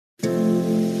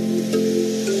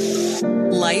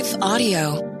Life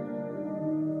Audio.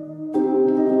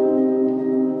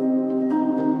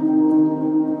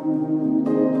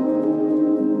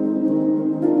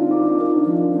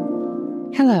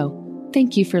 Hello.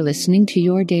 Thank you for listening to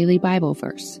Your Daily Bible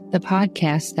Verse, the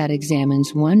podcast that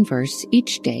examines one verse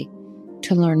each day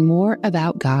to learn more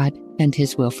about God and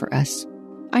His will for us.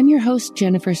 I'm your host,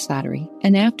 Jennifer Slattery,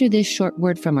 and after this short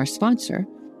word from our sponsor,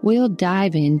 we'll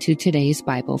dive into today's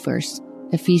Bible verse,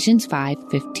 Ephesians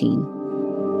 5:15.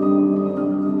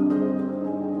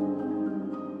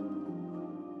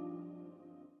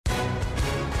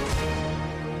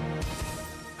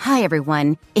 Hi,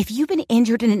 everyone. If you've been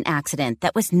injured in an accident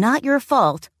that was not your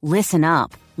fault, listen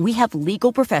up. We have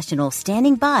legal professionals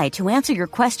standing by to answer your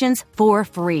questions for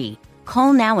free.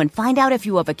 Call now and find out if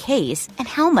you have a case and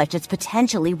how much it's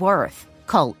potentially worth.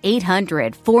 Call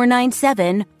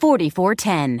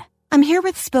 800-497-4410. I'm here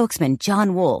with spokesman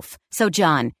John Wolf. So,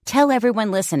 John, tell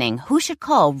everyone listening who should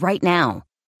call right now.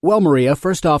 Well, Maria,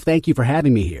 first off, thank you for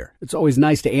having me here. It's always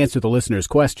nice to answer the listeners'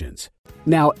 questions.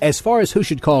 Now, as far as who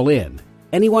should call in,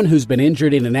 anyone who's been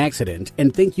injured in an accident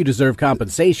and think you deserve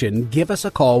compensation, give us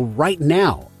a call right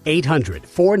now.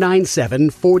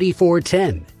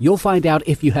 800-497-4410. You'll find out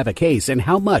if you have a case and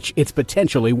how much it's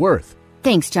potentially worth.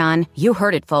 Thanks, John. You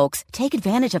heard it, folks. Take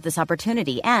advantage of this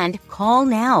opportunity and call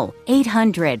now.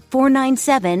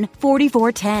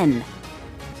 800-497-4410.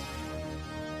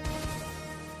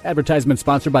 Advertisement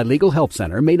sponsored by Legal Help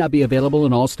Center. May not be available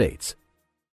in all states.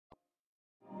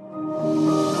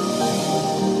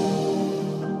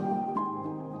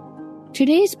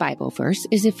 Today's Bible verse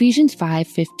is Ephesians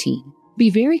 5:15.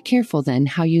 Be very careful then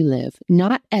how you live,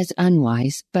 not as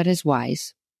unwise, but as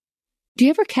wise. Do you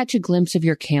ever catch a glimpse of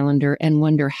your calendar and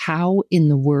wonder how in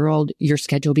the world your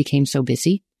schedule became so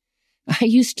busy? I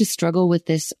used to struggle with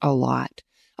this a lot.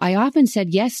 I often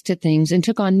said yes to things and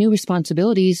took on new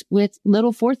responsibilities with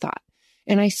little forethought,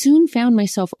 and I soon found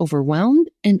myself overwhelmed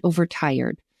and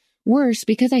overtired. Worse,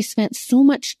 because I spent so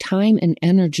much time and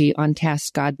energy on tasks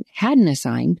God hadn't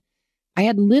assigned, I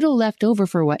had little left over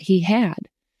for what He had.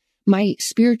 My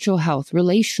spiritual health,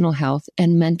 relational health,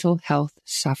 and mental health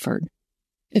suffered.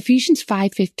 Ephesians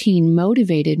 5:15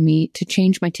 motivated me to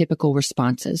change my typical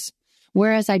responses.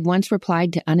 Whereas I'd once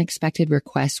replied to unexpected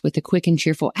requests with a quick and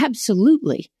cheerful,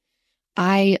 absolutely,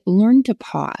 I learned to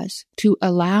pause, to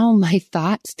allow my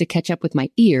thoughts to catch up with my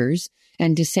ears,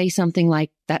 and to say something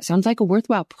like, that sounds like a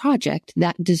worthwhile project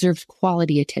that deserves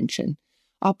quality attention.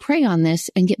 I'll pray on this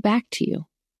and get back to you.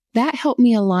 That helped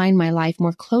me align my life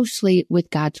more closely with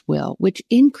God's will, which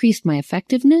increased my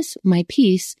effectiveness, my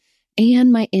peace, and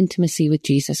my intimacy with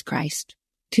Jesus Christ.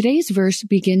 Today's verse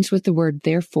begins with the word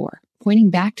therefore, pointing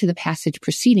back to the passage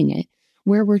preceding it,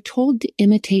 where we're told to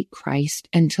imitate Christ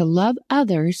and to love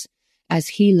others as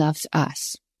He loves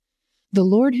us. The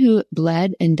Lord who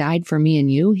bled and died for me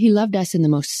and you, He loved us in the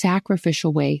most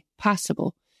sacrificial way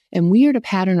possible, and we are to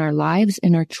pattern our lives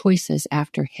and our choices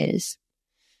after His.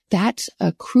 That's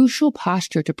a crucial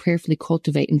posture to prayerfully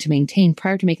cultivate and to maintain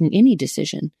prior to making any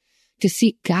decision, to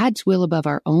seek God's will above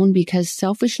our own, because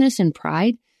selfishness and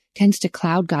pride tends to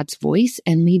cloud God's voice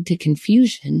and lead to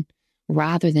confusion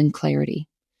rather than clarity.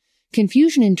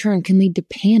 Confusion in turn can lead to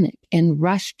panic and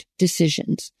rushed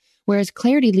decisions, whereas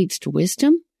clarity leads to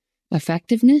wisdom,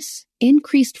 effectiveness,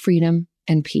 increased freedom,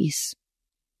 and peace.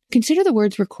 Consider the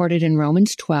words recorded in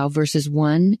Romans 12, verses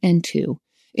 1 and 2.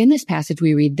 In this passage,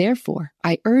 we read, therefore,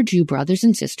 I urge you, brothers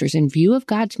and sisters, in view of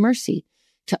God's mercy,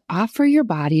 to offer your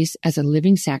bodies as a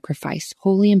living sacrifice,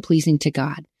 holy and pleasing to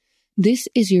God. This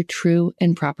is your true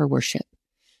and proper worship.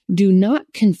 Do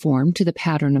not conform to the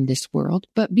pattern of this world,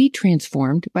 but be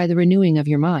transformed by the renewing of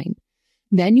your mind.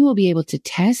 Then you will be able to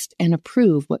test and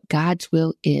approve what God's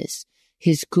will is,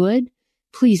 His good,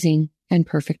 pleasing, and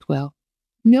perfect will.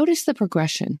 Notice the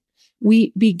progression.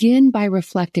 We begin by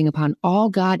reflecting upon all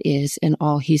God is and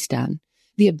all He's done,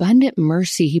 the abundant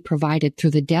mercy He provided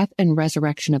through the death and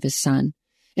resurrection of His Son.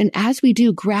 And as we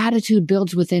do, gratitude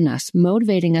builds within us,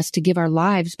 motivating us to give our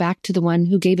lives back to the one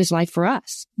who gave His life for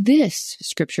us. This,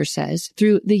 Scripture says,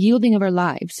 through the yielding of our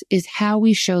lives, is how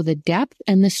we show the depth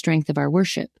and the strength of our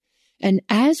worship. And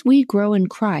as we grow in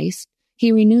Christ,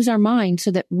 He renews our mind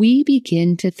so that we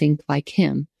begin to think like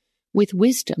Him, with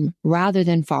wisdom rather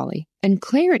than folly, and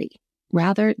clarity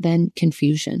rather than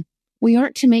confusion. We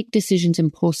aren't to make decisions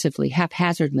impulsively,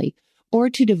 haphazardly, or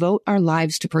to devote our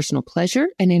lives to personal pleasure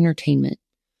and entertainment.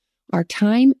 Our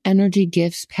time, energy,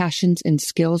 gifts, passions, and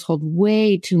skills hold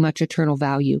way too much eternal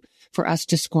value for us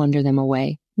to squander them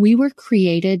away. We were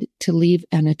created to leave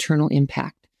an eternal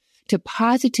impact, to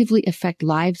positively affect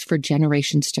lives for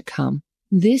generations to come.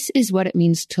 This is what it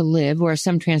means to live, or as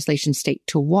some translations state,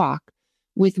 to walk,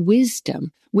 with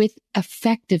wisdom, with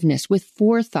effectiveness, with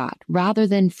forethought, rather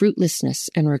than fruitlessness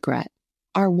and regret.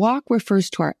 Our walk refers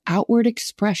to our outward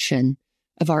expression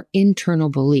of our internal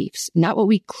beliefs, not what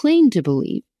we claim to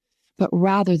believe, but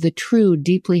rather the true,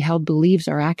 deeply held beliefs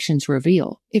our actions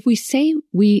reveal. If we say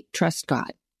we trust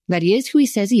God, that He is who He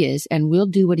says He is, and will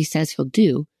do what He says He'll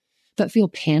do, but feel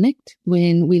panicked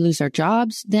when we lose our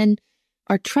jobs, then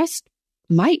our trust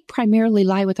might primarily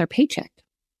lie with our paycheck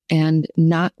and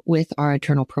not with our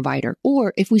eternal provider.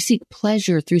 Or if we seek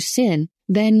pleasure through sin,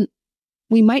 then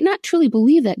we might not truly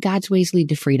believe that God's ways lead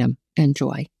to freedom and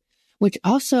joy, which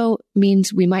also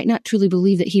means we might not truly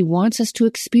believe that He wants us to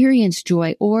experience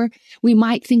joy, or we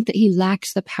might think that He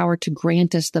lacks the power to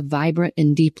grant us the vibrant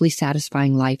and deeply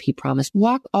satisfying life He promised.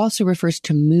 Walk also refers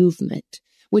to movement,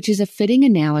 which is a fitting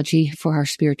analogy for our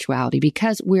spirituality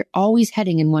because we're always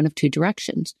heading in one of two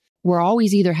directions. We're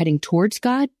always either heading towards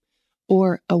God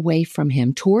or away from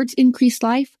Him, towards increased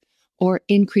life or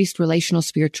increased relational,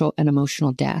 spiritual, and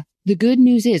emotional death. The good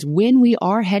news is when we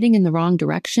are heading in the wrong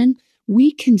direction,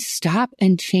 we can stop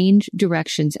and change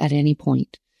directions at any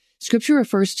point. Scripture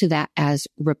refers to that as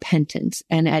repentance.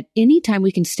 And at any time,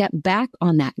 we can step back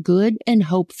on that good and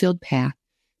hope-filled path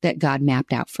that God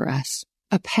mapped out for us.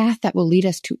 A path that will lead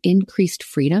us to increased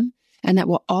freedom and that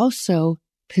will also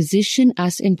position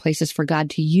us in places for God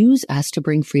to use us to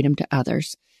bring freedom to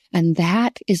others. And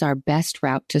that is our best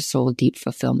route to soul deep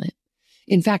fulfillment.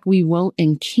 In fact, we won't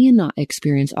and cannot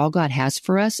experience all God has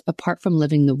for us apart from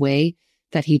living the way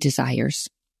that He desires.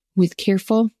 With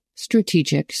careful,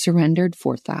 strategic, surrendered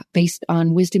forethought based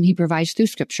on wisdom He provides through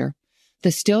Scripture,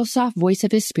 the still soft voice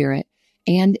of His Spirit,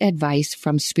 and advice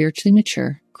from spiritually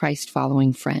mature,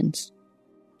 Christ-following friends.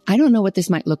 I don't know what this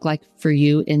might look like for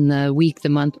you in the week, the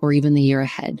month, or even the year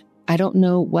ahead. I don't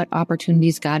know what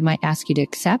opportunities God might ask you to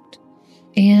accept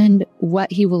and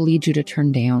what He will lead you to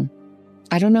turn down.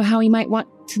 I don't know how He might want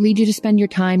to lead you to spend your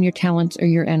time, your talents, or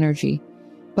your energy.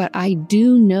 But I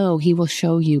do know He will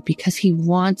show you because He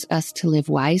wants us to live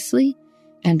wisely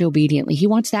and obediently. He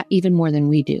wants that even more than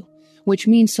we do, which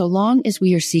means so long as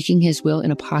we are seeking His will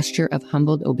in a posture of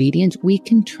humbled obedience, we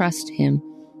can trust Him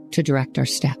to direct our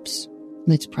steps.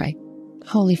 Let's pray.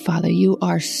 Holy Father, You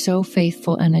are so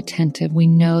faithful and attentive. We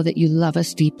know that You love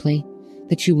us deeply,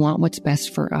 that You want what's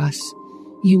best for us.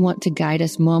 You want to guide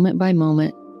us moment by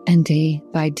moment and day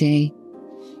by day.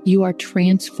 You are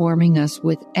transforming us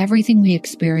with everything we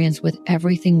experience, with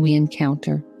everything we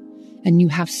encounter. And You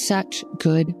have such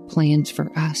good plans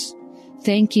for us.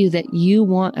 Thank You that You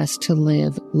want us to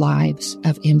live lives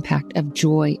of impact, of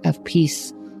joy, of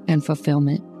peace, and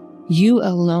fulfillment. You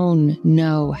alone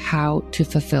know how to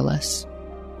fulfill us.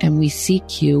 And we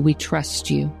seek You, we trust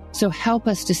You. So help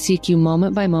us to seek You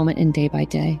moment by moment and day by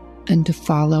day, and to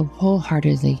follow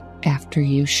wholeheartedly after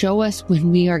You. Show us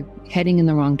when we are heading in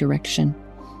the wrong direction,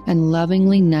 and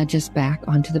lovingly nudge us back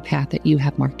onto the path that You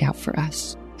have marked out for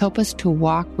us. Help us to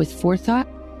walk with forethought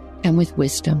and with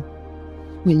wisdom.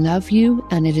 We love You,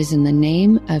 and it is in the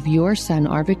name of Your Son,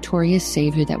 our victorious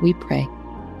Savior, that we pray.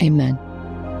 Amen.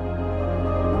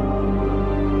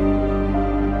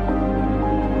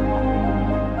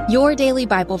 Your Daily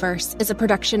Bible Verse is a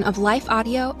production of Life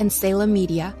Audio and Salem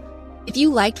Media. If you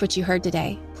liked what you heard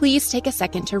today, please take a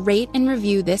second to rate and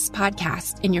review this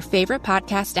podcast in your favorite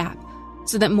podcast app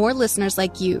so that more listeners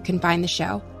like you can find the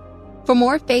show. For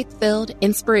more faith-filled,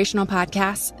 inspirational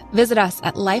podcasts, visit us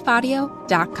at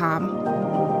lifeaudio.com.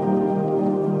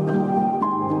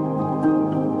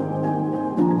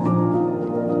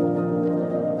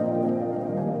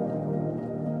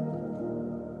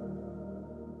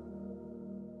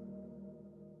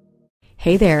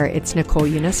 Hey there, it's Nicole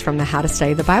Eunice from the How to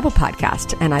Study the Bible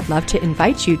podcast, and I'd love to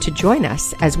invite you to join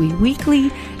us as we weekly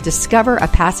discover a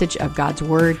passage of God's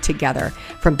Word together.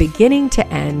 From beginning to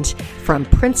end, from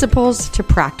principles to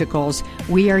practicals,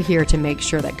 we are here to make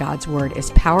sure that God's Word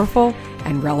is powerful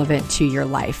and relevant to your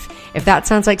life. If that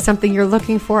sounds like something you're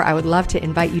looking for, I would love to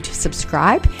invite you to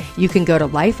subscribe. You can go to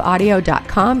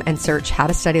lifeaudio.com and search How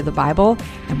to Study the Bible,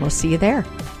 and we'll see you there.